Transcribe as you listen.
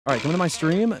All right, come to my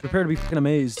stream. Prepare to be fucking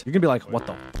amazed. You're gonna be like, what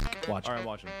the f? Watch. All right, I'm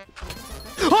watching.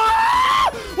 Ah!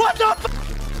 What the f?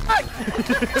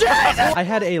 I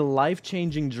had a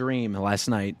life-changing dream last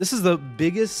night. This is the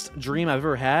biggest dream I've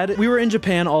ever had. We were in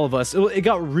Japan, all of us. It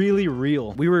got really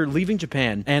real. We were leaving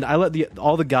Japan, and I let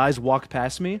all the guys walk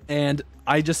past me, and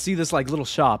I just see this like little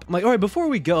shop. I'm like, all right, before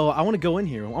we go, I want to go in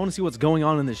here. I want to see what's going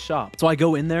on in this shop. So I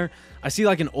go in there. I see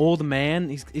like an old man.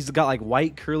 He's got like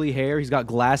white curly hair. He's got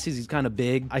glasses. He's kind of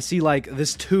big. I see like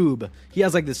this tube. He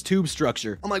has like this tube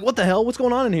structure. I'm like, what the hell? What's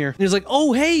going on in here? And he's like,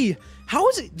 oh, hey, how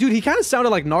is it? Dude, he kind of sounded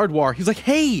like Nardwar. He's like,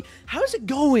 hey, how's it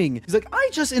going? He's like, I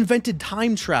just invented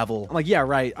time travel. I'm like, yeah,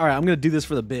 right. All right, I'm going to do this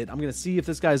for the bit. I'm going to see if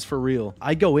this guy's for real.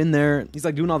 I go in there. He's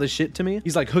like doing all this shit to me.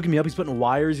 He's like hooking me up. He's putting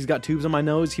wires. He's got tubes on my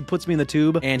nose. He puts me in the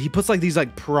tube and he puts like these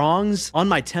like prongs on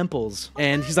my temples.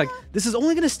 And he's like, this is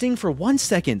only going to sting for 1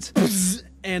 second.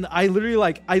 And I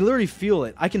literally feel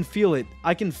it. I can feel it.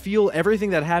 I can feel everything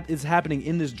that is happening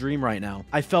in this dream right now.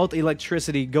 I felt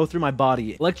electricity go through my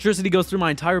body. Electricity goes through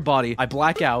my entire body. I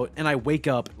black out and I wake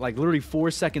up like literally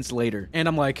 4 seconds later. And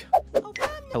I'm like,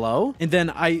 hello? And then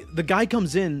the guy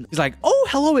comes in. He's like, oh,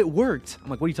 hello, it worked. I'm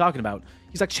like, what are you talking about?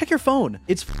 He's like, check your phone.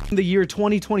 It's the year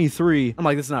 2023. I'm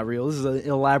like, this is not real. This is an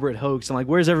elaborate hoax. I'm like,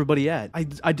 where's everybody at?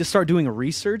 I just start doing a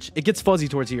research. It gets fuzzy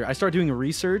towards here. I start doing a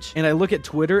research and I look at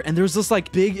Twitter and there's this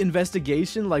like big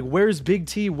investigation. Like, where's Big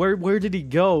T? Where did he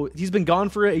go? He's been gone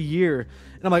for a year.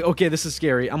 And I'm like, okay, this is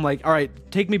scary. I'm like, all right,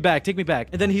 take me back. Take me back.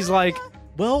 And then he's like,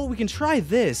 well, we can try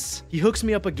this. He hooks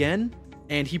me up again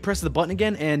and he presses the button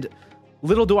again and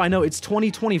little do I know, it's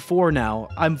 2024 now.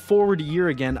 I'm forward a year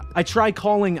again. I try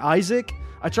calling Isaac.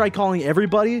 I try calling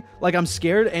everybody, like I'm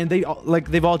scared, and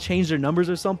they've all changed their numbers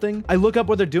or something. I look up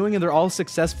what they're doing, and they're all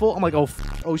successful. I'm like, oh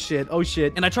shit, oh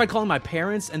shit. And I tried calling my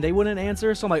parents, and they wouldn't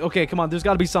answer. So I'm like, okay, come on, there's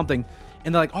got to be something.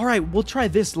 And they're like, all right, we'll try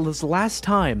this last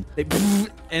time.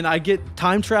 And I get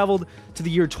time traveled to the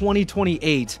year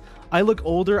 2028. I look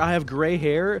older. I have gray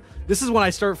hair. This is when I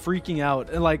start freaking out.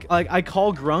 And like I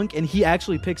call Grunk and he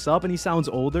actually picks up and he sounds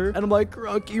older. And I'm like,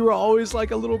 Grunk, you were always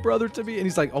like a little brother to me. And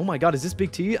he's like, oh my God, is this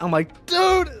Big T? I'm like,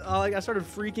 dude. I started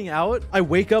freaking out. I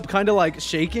wake up kind of like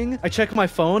shaking. I check my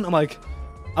phone. I'm like,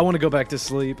 I want to go back to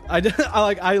sleep. I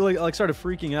started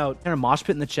freaking out. And a mosh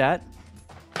pit in the chat.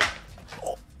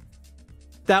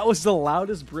 That was the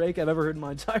loudest break I've ever heard in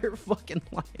my entire fucking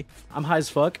life. I'm high as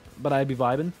fuck, but I'd be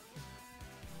vibing.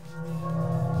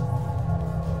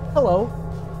 Hello.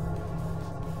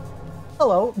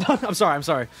 Hello. I'm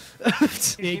sorry. I'm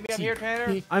here,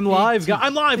 Tanner. I'm live, guys.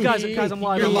 I'm live, guys. Guys, I'm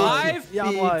live. You're live? Yeah,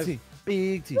 I'm live.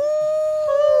 Big T.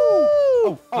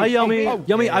 Hi, Yummy.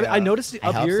 Yummy, yeah. I noticed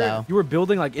up here so. you were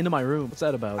building like into my room. What's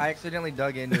that about? I accidentally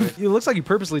dug into it. It looks like you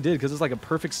purposely did because it's like a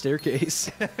perfect staircase.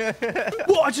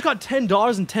 Whoa, I just got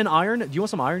 $10 and 10 iron. Do you want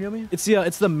some iron, Yummy? It's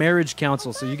the marriage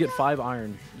council, so you get 5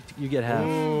 iron. You get half.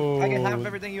 Ooh. I get half of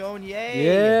everything you own. Yay!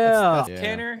 Yeah.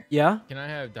 Tanner? Yeah? Can I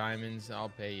have diamonds? I'll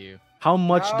pay you. How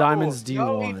much diamonds do you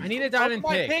no, want? I need a diamond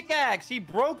my pick. pickaxe. He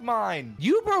broke mine.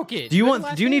 You broke it. Do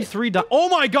you need 3 diamonds? Oh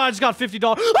my God, I just got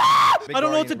 $50. Ah! I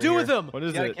don't know what to do with him. What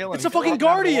is You it? kill him. It's He's a fucking locked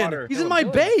out of the guardian. water. He's Kill in him.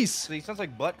 my base. So he sounds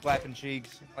like butt clapping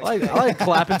cheeks. I like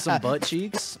clapping some butt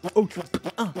cheeks. Oh,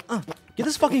 get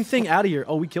this fucking thing out of here.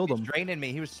 Oh, we killed He's him. draining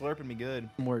me. He was slurping me good.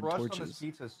 More Crust on torches. this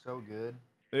pizza is so good.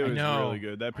 It was know. really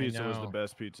good. That pizza was the know.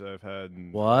 best pizza I've had.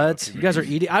 In What? You guys are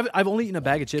eating? I've only eaten a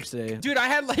bag of chips today. Dude, I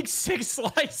had like 6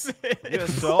 slices. Yeah,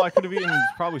 so I could have eaten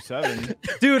probably 7.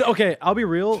 Dude, okay, I'll be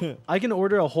real. I can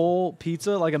order a whole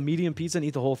pizza, like a medium pizza, and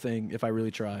eat the whole thing if I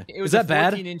really try. It was Is that a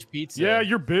bad? 14-inch pizza. Yeah,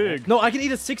 you're big. No, I can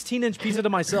eat a 16-inch pizza to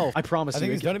myself. I promise I you.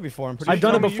 think he's done it before. I'm pretty I've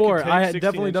done it Tell me you before. can take I had 16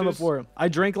 definitely done it inches? before. I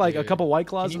drank like a Dude. couple White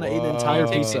Claws and I ate an entire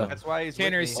Whoa. pizza. That's why he's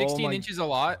Tanner, with is me. 16 inches a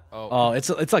lot? Oh,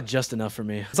 it's like just enough for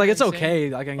me. It's like it's okay.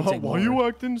 Like I can Oh, take more. why you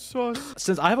acting sus?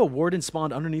 Since I have a warden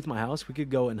spawned underneath my house, we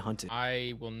could go and hunt it.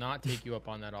 I will not take you up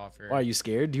on that offer. Why are you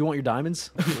scared? Do you want your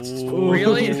diamonds?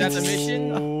 Really? Is that the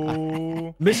mission?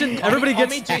 Ooh. Mission. Everybody I'll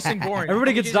gets. meet Jason Bourne. Everybody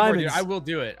I'll meet gets Jason Bourne, dude. diamonds. I will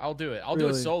do it. I'll do it. I'll do it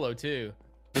Really? solo too.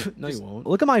 No, you won't.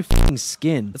 Look at my fucking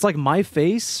skin. It's like my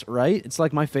face, right? It's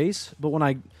like my face, but when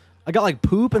I got like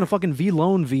poop and a fucking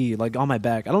V-Lone V like on my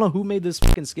back. I don't know who made this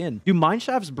fucking skin. Do mine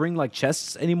shafts bring like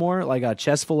chests anymore? Like a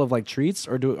chest full of like treats,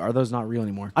 or are those not real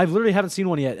anymore? I literally haven't seen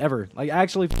one yet ever. Like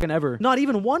actually fucking ever. Not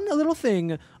even one little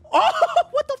thing. Oh,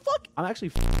 what the fuck? I'm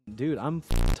actually, dude, I'm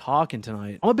talking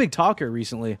tonight. I'm a big talker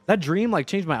recently. That dream like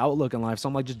changed my outlook in life. So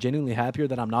I'm like just genuinely happier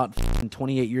that I'm not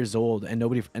 28 years old and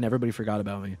everybody forgot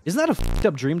about me. Isn't that a fucked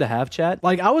up dream to have, chat?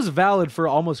 Like I was valid for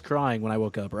almost crying when I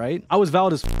woke up, right? I was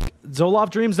valid as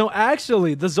Zoloft dreams. No,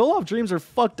 actually, the Zoloft dreams are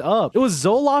fucked up. It was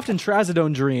Zoloft and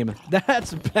Trazodone dream.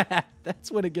 That's bad.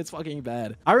 That's when it gets fucking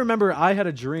bad. I remember I had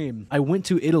a dream. I went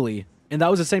to Italy. And that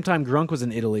was the same time Grunk was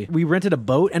in Italy. We rented a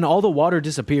boat and all the water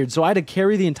disappeared. So I had to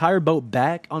carry the entire boat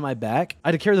back on my back. I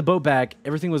had to carry the boat back.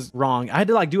 Everything was wrong. I had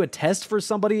to like do a test for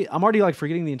somebody. I'm already like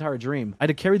forgetting the entire dream. I had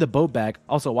to carry the boat back.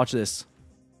 Also, watch this.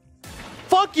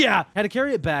 Fuck yeah! I had to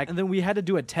carry it back. And then we had to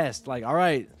do a test. Like, all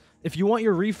right, if you want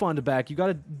your refund back, you got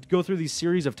to go through these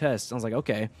series of tests. I was like,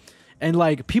 okay. And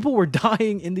like people were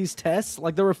dying in these tests,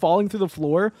 like they were falling through the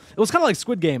floor. It was kind of like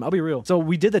Squid Game, I'll be real. So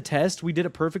we did the test, we did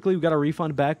it perfectly, we got our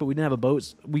refund back, but we didn't have a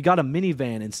boat. We got a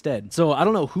minivan instead. So I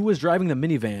don't know who was driving the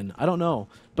minivan. I don't know.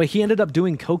 But he ended up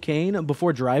doing cocaine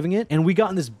before driving it, and we got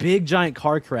in this big giant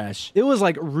car crash. It was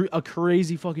like a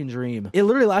crazy fucking dream. It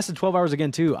literally lasted 12 hours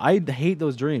again too. I hate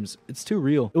those dreams. It's too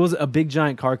real. It was a big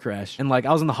giant car crash, and like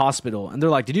I was in the hospital, and they're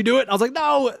like, "Did you do it?" I was like,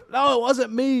 "No, it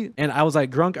wasn't me." And I was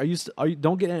like, "Grunk, are you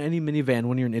don't get in any minivan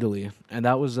when you're in Italy." And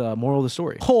that was moral of the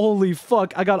story. Holy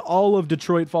fuck! I got all of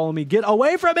Detroit following me. Get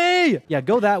away from me! Yeah,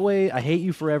 go that way. I hate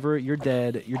you forever. You're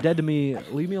dead. You're dead to me.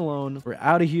 Leave me alone. We're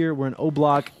out of here. We're in O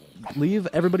Block. Leave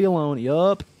everybody alone.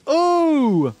 Yup.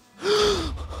 Ooh!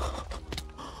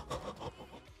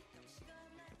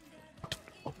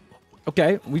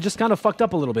 Okay, we just kind of fucked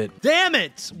up a little bit. Damn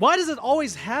it! Why does it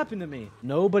always happen to me?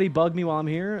 Nobody bug me while I'm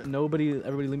here. Everybody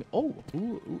leave me. Oh.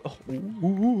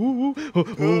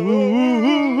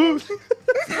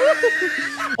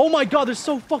 Oh my god, there's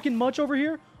so fucking much over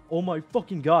here. Oh my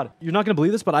fucking god. You're not gonna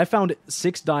believe this, but I found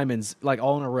 6 diamonds like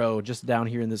all in a row just down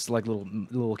here in this like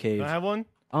little cave. Can I have one?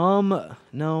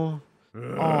 No.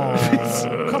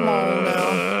 Oh, come on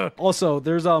now. Also,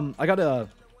 there's I got a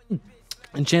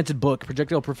enchanted book,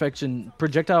 projectile protection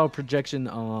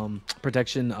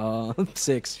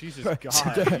 6. Jesus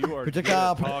God, you are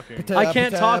talking. I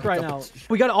can't talk right now.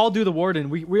 We gotta all do the warden.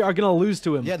 We are gonna lose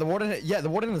to him. Yeah, the warden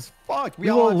is fucked. We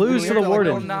will lose to the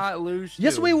warden. We will not lose to.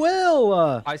 Yes, we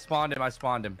will. I spawned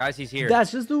him. Guys, he's here.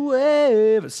 That's just the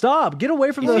wave. Stop. Get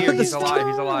away from He's here. He's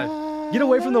alive. Get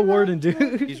away from the warden,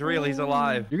 dude. He's real. He's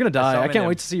alive. You're gonna die. I can't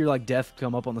wait to see your like death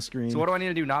come up on the screen. So what do I need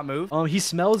to do? Not move? He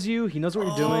smells you. He knows what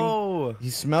you're doing. Oh. He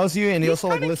smells you and he also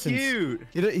like listens. Cute.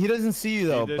 He doesn't see you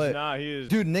though. He does not. He is.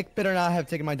 Dude, Nick better not have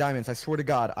taken my diamonds. I swear to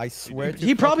God. I swear to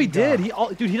He probably God.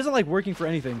 did. Dude, he doesn't like working for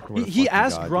anything. Swear to He fucking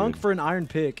asked God, Grunk dude. for an iron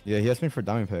pick. Yeah, he asked me for a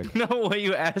diamond pick. No way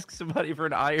you ask somebody for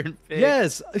an iron pick.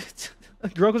 Yes.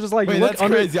 Grunk was just like, Wait, look that's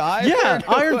under. crazy. Iron? Yeah,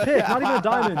 iron pick, not even a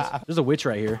diamond. There's a witch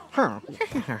right here.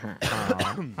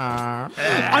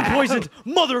 I'm poisoned,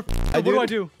 mother. What do I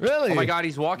do? Really? Oh my God,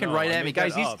 he's walking No, right I at me, made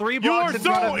guys. that He's up. 3 You blocks are in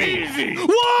front of so me. easy.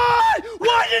 What?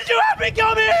 Why did you have me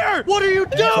come here? What are you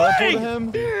Teleported doing? him?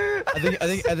 I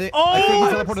think he Oh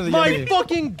teleported the my yummy.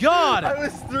 fucking god! I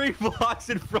was 3 blocks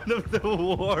in front of the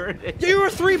warden. You were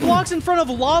 3 blocks in front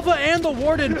of lava and the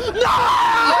warden. No!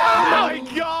 Oh my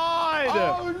God!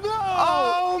 Oh no!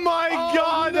 Oh my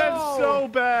God! no. That's so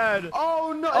bad.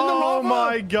 Oh no! Oh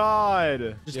my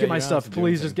God! Just get my stuff,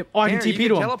 please. Just get. Oh, I can Tanner, TP you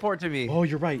to him. teleport to me. Oh,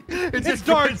 you're right. It's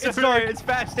dark, It's it's dark. dark. It's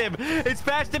past him. It's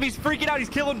past him. He's freaking out. He's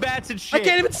killing bats and I shit.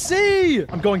 can't even see.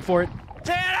 I'm going for it.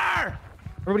 Tanner!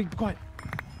 Everybody, be quiet.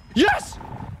 Yes!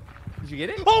 Did you get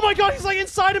it? Oh my god, he's like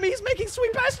inside of me. He's making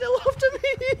sweet passionate love to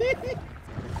me.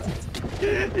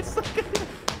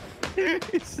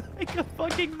 It's like a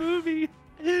fucking movie.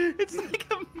 It's like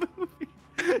a movie.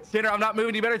 Tanner, I'm not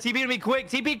moving. You better TP to me quick.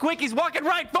 TP quick. He's walking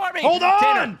right for me. Hold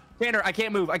on! Tanner, I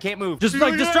can't move. I can't move. Just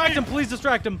like distract him, please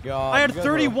distract him. God, I had you guys are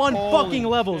 31 holy fucking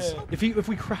levels. shit. If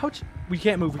we crouch, we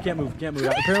can't move. We can't move. We can't move.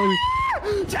 Apparently,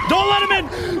 don't let him in.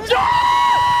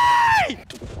 Die!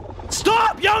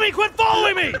 Stop, Yummy! Quit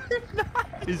following me!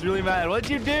 He's really mad. What'd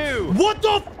you do? What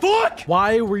the fuck?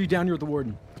 Why were you down here with the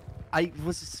warden? I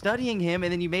was studying him,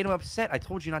 and then you made him upset. I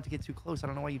told you not to get too close. I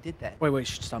don't know why you did that. Wait,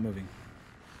 stop moving.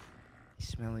 He's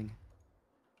smelling.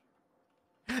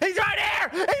 He's right here!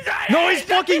 He's right No, here! he's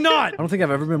fucking not! I don't think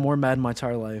I've ever been more mad in my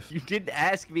entire life. You didn't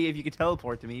ask me if you could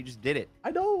teleport to me. You just did it.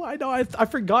 I know. I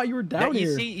forgot you were down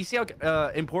you here. see how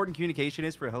important communication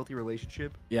is for a healthy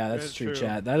relationship? Yeah, that's That's true, true.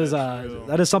 chat. That's true.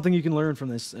 That is something you can learn from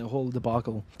this whole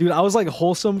debacle. Dude, I was like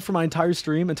wholesome for my entire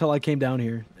stream until I came down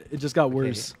here. It just got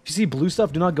worse. If you see blue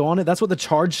stuff, do not go on it. That's what the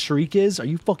charged shriek is. Are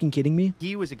you fucking kidding me?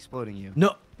 He was exploding you.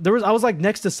 No, I was like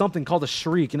next to something called a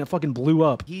shriek, and it fucking blew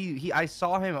up. I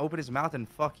saw him open his mouth and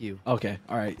fuck you. Okay,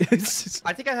 all right.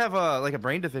 I think I have like a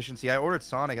brain deficiency. I ordered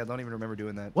Sonic. I don't even remember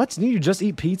doing that. What? Did you just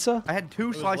eat pizza? I had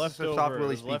 2 slices of soft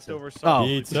Willie's pizza. Leftover Oh.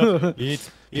 pizza.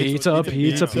 Pizza,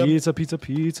 pizza, pizza, pizza,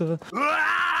 pizza.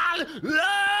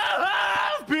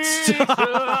 Pizza!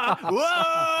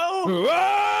 Whoa!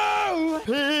 Whoa!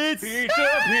 Pizza!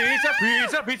 Pizza!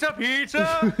 Pizza! Pizza!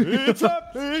 Pizza! Pizza,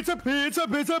 pizza, pizza,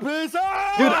 pizza, pizza.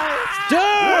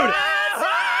 Dude!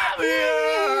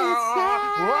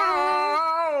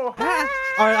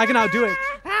 All right, I can outdo it.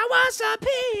 I want some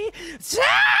pizza.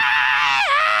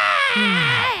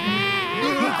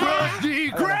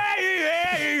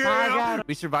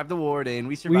 We survived the warden.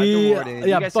 We survived the warden. Yeah,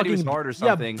 You guys said he was hard or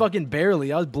something. Yeah, fucking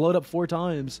barely. I was blowed up 4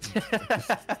 times.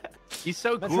 He's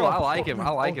so cool. I like him. I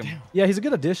like him. Yeah, he's a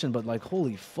good addition, but like,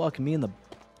 holy fuck, me in the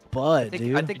butt,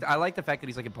 dude. I like the fact that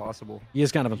he's like impossible. He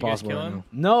is kind of guys impossible kill right him?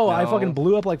 now. No, I No. fucking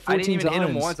blew up like I 14 didn't even times. hit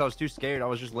him once. I was too scared. I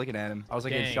was just looking at him. I was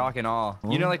like in Dang. shock and awe.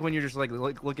 You know, like when you're just like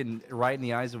looking right in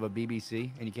the eyes of a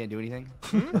BBC and you can't do anything.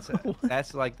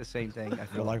 That's like the same thing. I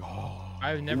feel You're like. like, oh.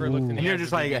 I've never looked in the And you're eyes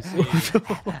just of like-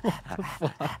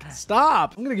 BBC.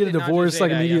 Stop! I'm gonna get a Did not divorce just say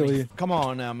like that, immediately. Come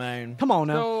on now, man. Come on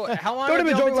now. So how long Don't have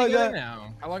even y'all joke been like together that.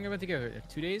 now? How long have you been together?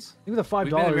 2 days? Give me the $5.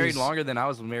 We've been married longer than I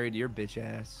was married to your bitch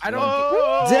ass. I don't.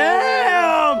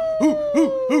 Damn!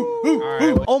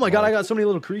 Alright, Oh my god, I got so many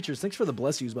little creatures. Thanks for the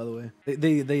bless yous, by the way.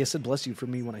 They said bless you for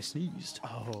me when I sneezed. We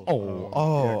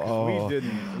didn't.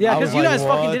 Yeah, I because was you like, guys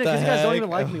fucking what did it. the Because you guys don't even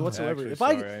heck? like me whatsoever. Actually, If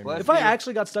I sorry. Bless if I you.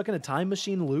 actually got stuck in a time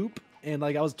machine loop and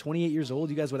like I was 28 years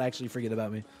old, you guys would actually forget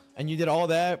about me. And you did all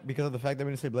that because of the fact that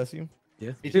we didn't say bless you?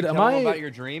 Yeah. Did Dude, you am tell him I? about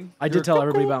your dream? I did tell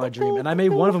everybody about my dream, and I made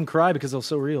one of them cry because it was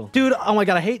so real. Dude, oh my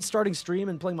god, I hate starting stream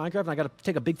and playing Minecraft, and I gotta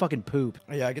take a big fucking poop.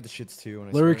 Yeah, I get the shits too. When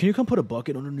I Larry, start. can you come put a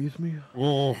bucket underneath me?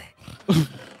 Yo,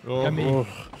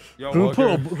 Can you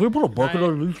put a bucket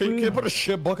underneath Can me? you put a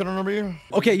shit bucket on over here?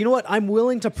 Okay, you know what? I'm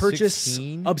willing to purchase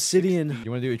 16? obsidian. You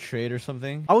want to do a trade or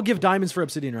something? I will give diamonds for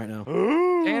obsidian right now.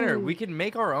 Tanner, we can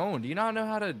make our own. Do you not know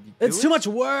how to do It's it? too much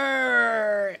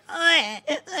work.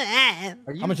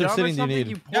 Are you How much dumb or obsidian do you something? need?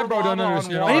 You pour That bro don't lava on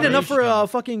understand. I need water. enough for a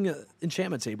fucking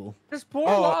enchantment table. Just pour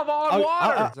lava on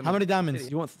water. How many diamonds?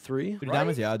 You want 3? 3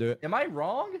 diamonds? Yeah, I'll do it. Am I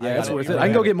wrong? Yeah, it's got it. worth You it. I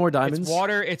can got go it. get more diamonds.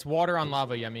 It's water on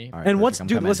lava, Yummy. All right, And perfect, once, I'm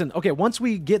dude, coming. listen. Okay, once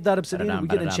we get that obsidian, we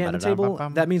get an enchantment table.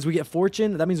 Ba-da-dum, That means we get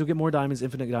fortune. That means we get more diamonds,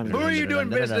 infinite diamonds. Who are you doing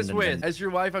business with? As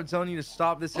your wife, I'm telling you to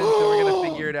stop this until we're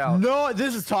gonna figure it out. No,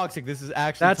 this is toxic. This is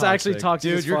actually That's actually toxic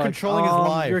Dude, as you're fuck. controlling his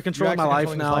life. You're controlling my actually life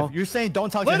controlling his now. You're saying don't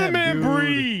talk Let to a him, man dude.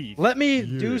 breathe. Let me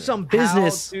do some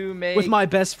business How to make- with my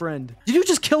best friend. Did you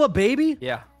just kill a baby?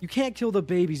 Yeah. You can't kill the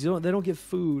babies. They don't get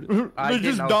food. I They didn't,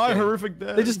 just I was die kidding. horrific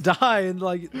death. They just die and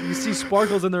like you see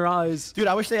sparkles in their eyes. Dude,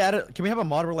 I wish they added. Can we have a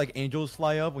mod where like angels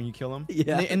fly up when you kill them?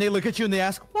 Yeah. And they look at you and they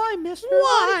ask, "Why, Mister?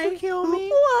 Why? did you kill me?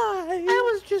 Why?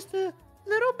 I was just a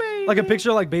little baby." Like a picture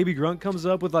of, like Baby Grunt comes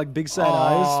up with like big sad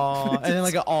eyes. Aw, and then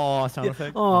like a aw sound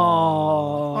effect.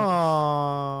 Aww.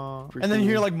 Aww. Pretty And then you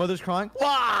hear cool. like mothers crying.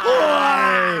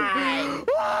 Why?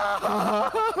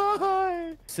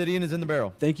 Obsidian is in the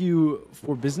barrel. Thank you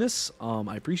for business.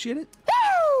 I appreciate it.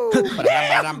 See, listen,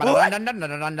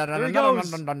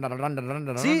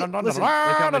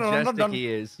 look how majestic he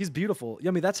is. He's beautiful.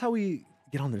 Yummy, that's how we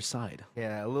get on their side.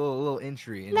 Yeah, a little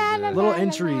entry. Into the, Little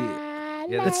entry.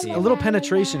 yeah, It's the a little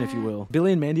penetration, if you will.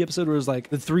 Billy and Mandy episode where it was like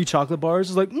the 3 chocolate bars.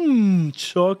 It's like,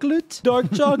 chocolate,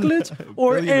 dark chocolate,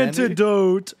 or Billy and Mandy?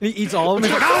 antidote. And he eats all of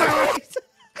them. He's like,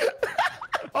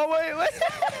 Oh wait.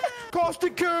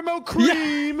 Caustic caramel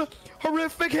cream,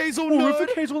 horrific hazelnut,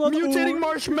 Horrific hazelnut, mutating or-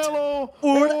 marshmallow,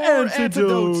 or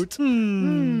antidote.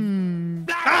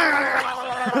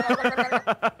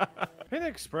 Panda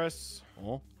Express.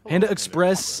 Oh. Panda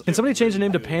Express. Can somebody change the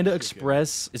name to Panda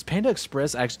Express? Is Panda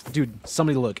Express actually... Dude,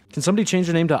 somebody look. Can somebody change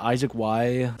their name to Isaac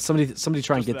Y? Somebody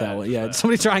try and get that that, one. just Yeah, that.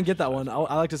 somebody try and get that one. I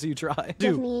like to see you try.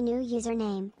 Give Dude. me a new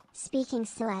username. Speaking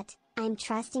slut, I'm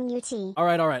trusting you, T. All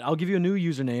right. I'll give you a new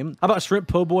username. How about Shrimp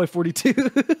Po Boy 42?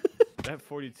 That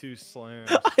 42 slams.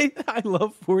 I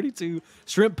love 42.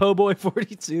 Shrimp Po Boy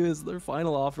 42 is their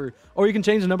final offer. Or you can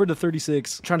change the number to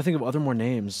 36. I'm trying to think of other more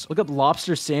names. Look up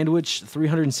Lobster Sandwich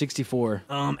 364.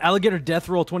 Alligator Death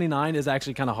Roll 29 is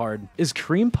actually kind of hard. Is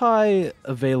Cream Pie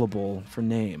available for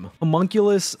name?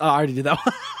 Homunculus. I already did that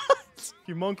one.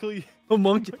 Homunculi.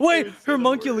 Wait, Say the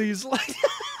Hermunculus. Like,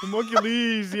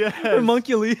 Homunculus, yes.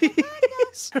 Hermunculus.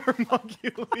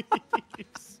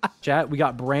 Homunculus. Chat, we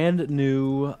got brand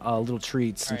new little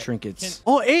treats and Alright, trinkets.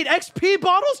 Oh, 8 XP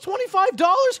bottles,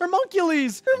 $25.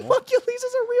 Hermunculus. Hermunculus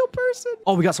is a real person.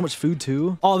 Oh, we got so much food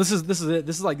too. Oh, this is it.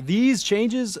 This is like these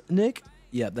changes, Nick.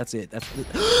 Yeah, that's it. That's it.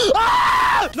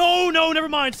 Ah! No, no, never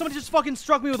mind. Somebody just fucking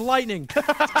struck me with lightning.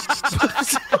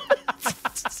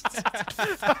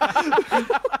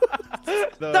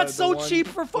 That's so cheap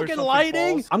for fucking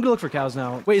lightning. I'm gonna look for cows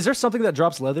now. Wait, is there something that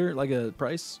drops leather, like a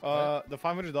price? The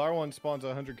 $500 one spawns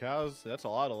 100 cows. That's a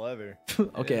lot of leather.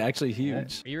 Okay, actually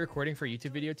huge. Are you recording for a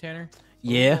YouTube video, Tanner?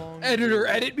 Yeah. Editor,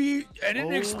 edit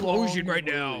an explosion right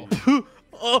now.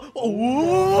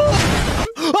 Oh,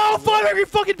 5 angry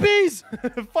fucking bees!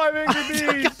 5 angry I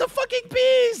bees. got the fucking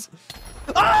bees!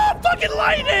 Ah, fucking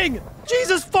lightning!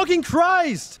 Jesus fucking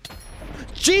Christ!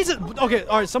 Jesus. Okay,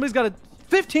 all right. Somebody's got a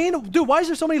 15. Dude, why is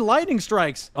there so many lightning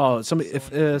strikes? Oh, somebody.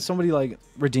 If somebody like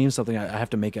redeems something, I have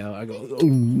to make out. I go.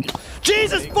 Ooh.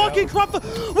 Jesus fucking Christ!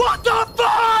 What the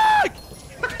fuck?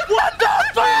 What the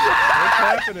fuck? What's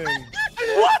happening?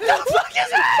 What the fuck is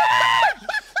that?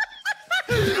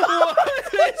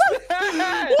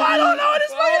 I don't know what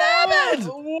just fucking happened.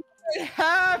 What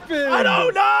happened? I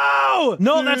don't know.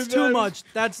 No, Dude, that's too much.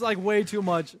 That's like way too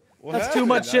much. What That's too happened?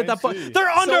 much shit. I didn't see. They're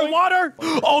underwater.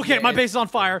 Okay, my base is on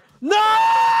fire.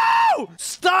 No!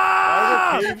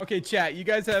 Stop! Okay, chat. You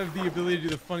guys have the ability to do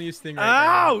the funniest thing right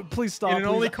now. Ow! Please stop. And it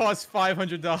please. only costs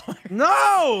 $500.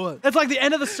 No! That's like the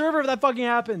end of the server if that fucking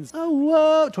happens. Oh,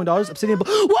 whoa. $20 obsidian.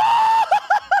 Whoa!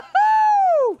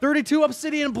 32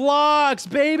 obsidian blocks,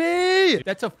 baby!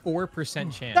 That's a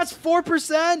 4% chance. That's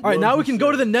 4%. All right, now we can go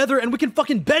to the nether and we can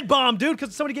fucking bed bomb, dude,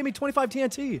 because somebody gave me 25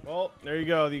 TNT. Well, there you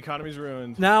go. The economy's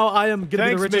ruined. Now I am gonna be the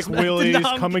Thanks, richest Mick man. Willies. Now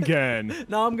I'm Come gonna- again.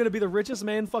 Now I'm gonna be the richest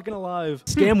man fucking alive.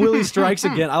 Scam Willie strikes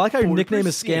again. I like how your nickname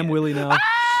is Scam Willie now.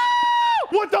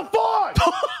 What the fuck?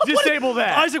 Disable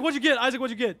that. Isaac, what'd you get? Isaac,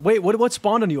 what'd you get? Wait, what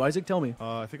spawned on you, Isaac? Tell me.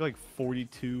 I think like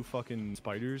 42 fucking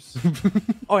spiders.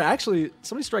 Oh, actually,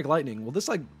 somebody strike lightning. Will this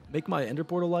like make my ender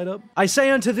portal light up? I say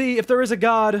unto thee, if there is a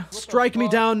god, strike me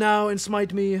down now and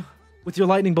smite me with your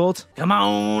lightning bolt. Come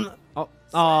on. Oh.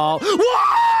 Oh.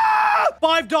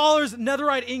 $5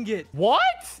 netherite ingot. What?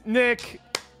 Nick.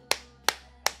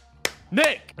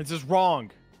 This is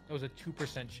wrong. That was a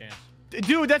 2% chance.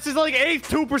 Dude, that's just like a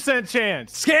 2%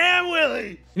 chance. Scam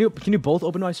Willie. Can you both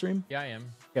open my stream? Yeah, I am.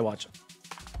 Okay, watch.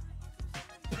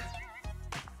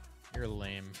 You're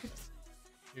lame.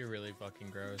 You're really fucking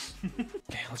gross.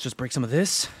 Okay, let's just break some of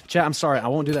this. Chat, I'm sorry. I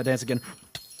won't do that dance again.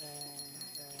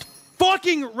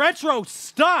 Fucking retro,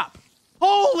 stop!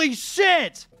 Holy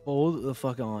shit! Hold the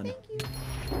fuck on.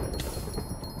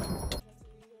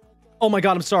 Oh my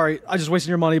god, I'm sorry. I just wasted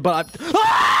your money, but I...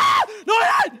 Ah! No,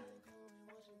 I didn't!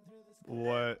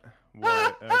 What?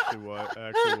 Actually what?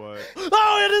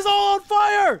 Oh, it is all on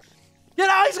fire! Get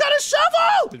out, he's got a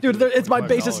shovel! Dude, it's my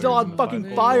base is still on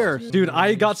fucking fire. Dude,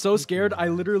 I got so scared, I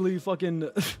literally fucking...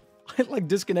 I like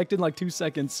disconnected in like 2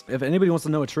 seconds. If anybody wants to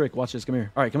know a trick, watch this, come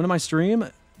here. All right, come into my stream.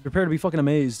 Prepare to be fucking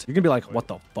amazed. You're gonna be like, what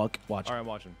the fuck? Watch. All right, I'm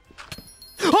watching.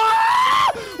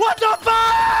 Ah! What the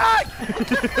fuck?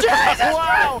 Jesus!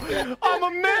 Wow! I'm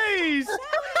amazed!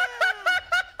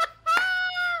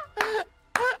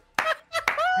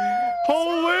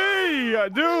 Holy!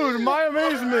 Dude, my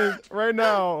amazement right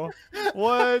now.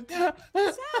 What?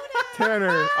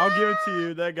 Tanner, I'll give it to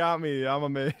you. That got me. I'm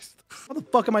amazed. How the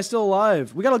fuck am I still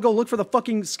alive? We gotta go look for the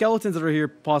fucking skeletons that are here,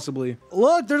 possibly.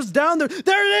 Look, there's down there.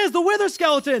 There it is, the wither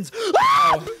skeletons.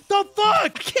 Ah! The fuck? I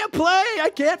can't play.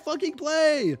 I can't fucking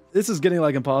play. This is getting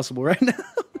like impossible right now.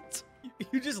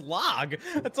 You just log.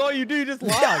 That's all you do. You just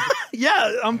log.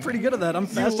 Yeah, I'm pretty good at that. I'm You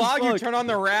fast log, as you fuck. turn on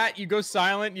the rat, you go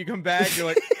silent, you come back, you're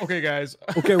like, okay, guys.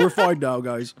 Okay, we're fine now,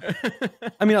 guys.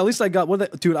 I mean, at least I got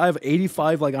dude. I have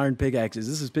 85 like iron pickaxes.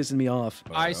 This is pissing me off.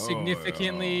 I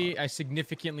significantly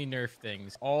nerf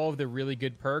things. All of the really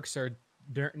good perks are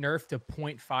nerfed to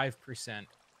 0.5%.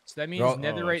 So that means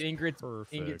netherite ingots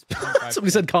 0.5%.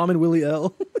 Somebody said common Willie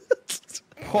L.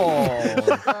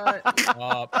 Bruh.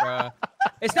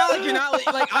 It's not like you're not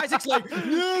like Isaac's like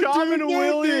Common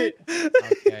Willie.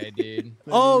 Okay, dude.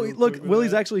 Oh, look,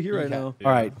 Willie's actually here right now.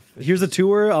 All right, here's a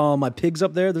tour. My pig's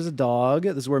up there. There's a dog.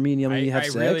 This is where me and Yummy have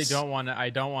sex. I really don't want to. I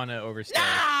don't want to overstay.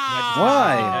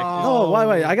 Why? No,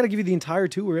 why? I gotta give you the entire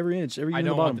tour, every inch, every I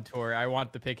unit don't on the bottom. want the tour. I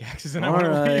want the pickaxes, and All I want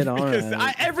to leave right,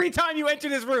 because every time you enter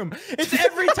this room, it's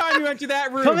every time you enter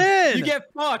that room. Come in. You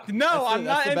get fucked. No, I'm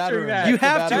not the bad entering room. that. You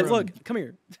have to. That's- Look, come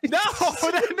here. No,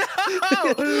 Holy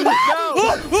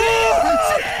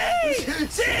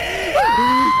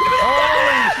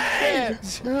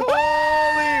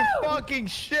fucking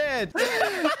shit.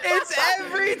 It's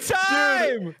every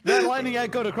time. That lightning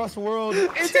echoed across the world.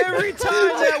 It's every time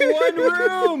that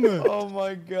one room. Oh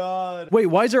my god. Wait,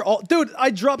 why is there all... Dude,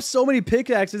 I dropped so many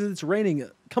pickaxes and it's raining.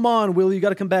 Come on, Willie. You got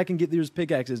to come back and get these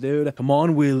pickaxes, dude. Come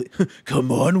on, Willie.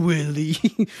 Come on, Willie.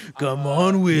 Come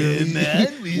on, Willie.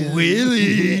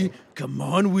 Willie. Come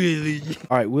on, Willie.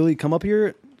 All right, Willie, come up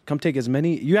here. Come take as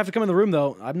many. You have to come in the room,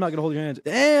 though. I'm not going to hold your hands.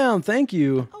 Damn, thank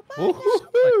you.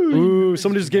 Ooh,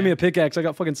 somebody just gave me a pickaxe. I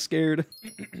got fucking scared.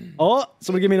 Oh,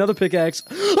 somebody gave me another pickaxe.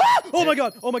 Oh my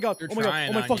god. Oh my god. Oh my god.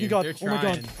 Oh my fucking god. Oh my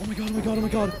god. Oh my god. Oh my god. Oh my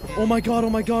god. Oh my god.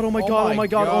 Oh my god. Oh my god. Oh my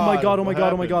god. Oh my god. Oh my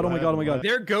god. Oh my god. Oh my god. Oh my god.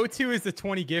 Their go-to is the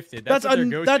 20 gifted. That's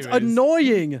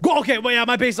annoying. Okay, well, yeah,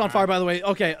 my base is on fire, by the way.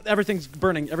 Okay, everything's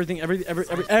burning.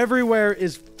 Everywhere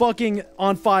is fucking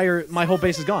on fire. My whole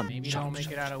base is gone. Maybe don't make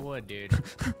it out of wood, dude.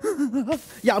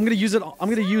 Yeah, I'm gonna use it. I'm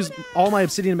gonna use all my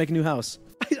obsidian to make a new house.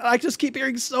 I just keep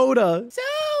hearing soda.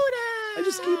 I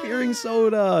just keep hearing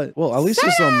soda. Well, at least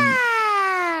there's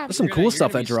some cool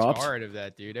stuff that dropped. Of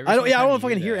that, dude. I don't know if I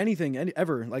can hear anything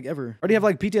ever. I already have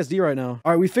like PTSD right now.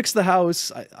 All right, we fixed the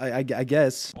house. I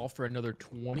guess. All for another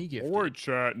 20 gifted. All right,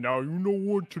 chat. Now you know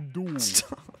what to do.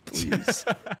 Stop, please.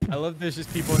 I love there's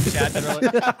just people in chat that are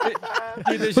like,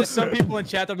 dude, there's just some people in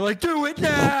chat that are like, do it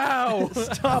now.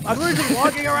 Stop. I'm literally just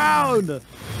walking around.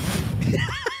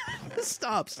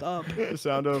 Stop. The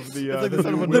sound of the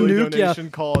nuke, donation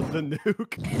called the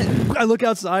nuke. I look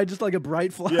outside, just like a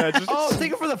bright flash. Yeah, just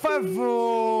Take it for the 5.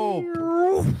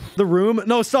 The room?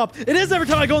 No, stop. It is every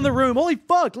time I go in the room. Holy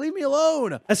fuck, leave me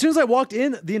alone. As soon as I walked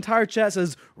in, the entire chat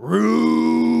says,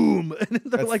 room. And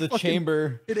they're That's like, the fucking,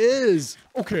 chamber. It is.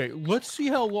 Okay, let's see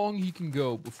how long he can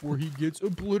go before he gets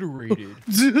obliterated.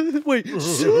 Wait.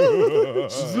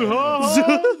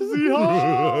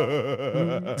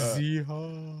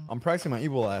 I'm practicing my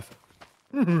evil laugh.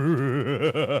 dang,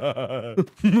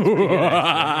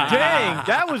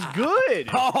 that was good.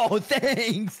 Oh,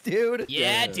 thanks, dude.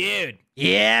 Yeah, dude.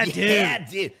 Yeah, dude. Yeah,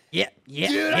 dude. Yeah.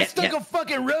 Dude, I stuck a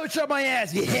fucking roach up my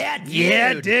ass. Yeah, dude.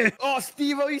 Yeah, dude. Oh,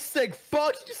 Steve-O, you sick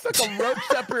fuck. You stuck a roach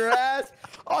up your ass.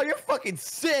 Oh, you're fucking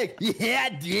sick. Yeah,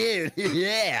 dude.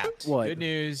 Yeah. What? Good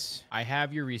news. I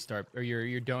have your restart or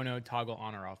your dono toggle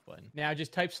on or off button. Now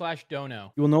just type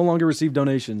 /dono. You will no longer receive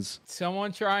donations.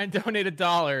 Someone try and donate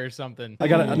 $1 or something. I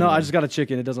just got a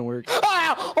chicken. It doesn't work.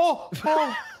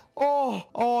 Ah!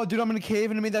 Oh, dude, I'm in a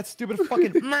cave and I made that stupid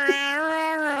fucking. It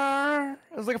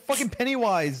was like a fucking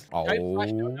Pennywise. Type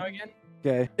 /dono again.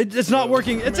 Okay. It's not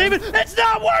working. It's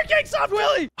not working, Soft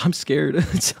Willie! I'm scared.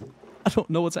 I don't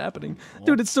know what's happening.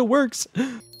 Dude, it still works.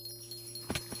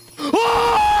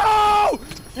 Oh!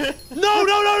 No,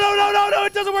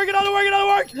 it doesn't work, it doesn't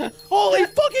work. Holy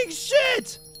fucking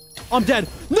shit! I'm dead.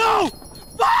 No!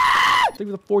 Ah! Thank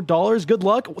you for the $4. Good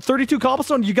luck. 32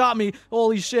 cobblestone, you got me.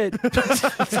 Holy shit.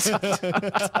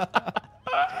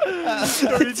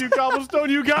 32 cobblestone,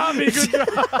 you got me. Good job.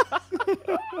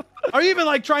 Are you even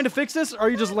like trying to fix this? Or are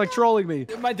you just like trolling me?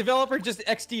 My developer just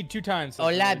XD'd 2 times.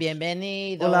 Hola,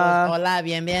 bienvenidos. Hola. Hola,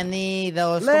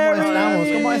 bienvenidos.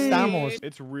 ¿Cómo estamos?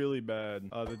 It's really bad,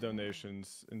 the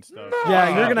donations and stuff.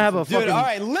 Yeah, you're gonna have a Dude, fucking... all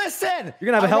right, listen.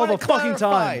 You're gonna have a hell of a wanna fucking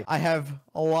clarify. time. I have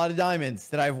a lot of diamonds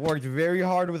that I've worked very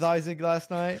hard with Isaac last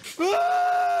night.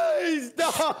 Please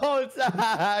don't.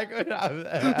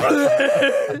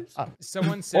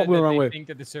 Someone said we're that wrong they way. think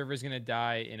that the server's gonna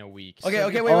die in a week.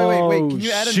 Okay, wait. Oh, Can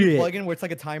you add a new shit. plugin where it's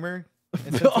like a timer?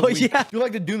 Instead of a Oh, week? yeah. Do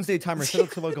like the doomsday timer. Set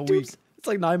it to like a week. It's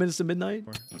like 9 minutes to midnight.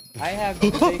 I have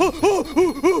big things on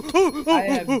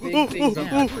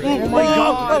Oh my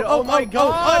god! Oh my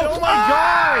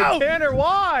god! Tanner,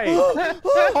 why?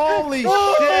 Holy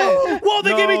shit! Whoa,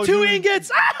 they gave me 2 dude.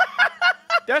 ingots!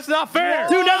 That's not fair.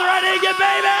 2 netherite ingot,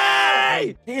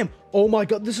 baby! Damn. Oh my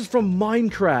god, this is from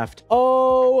Minecraft.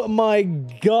 Oh my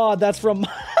god, that's from...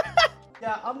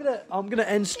 Yeah, I'm gonna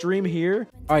end stream here.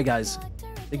 All right, guys.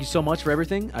 Thank you so much for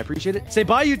everything. I appreciate it. Say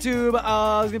bye, YouTube.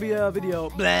 It's gonna be a video.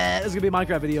 Blah. It's gonna be a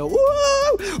Minecraft video.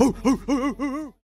 Woo!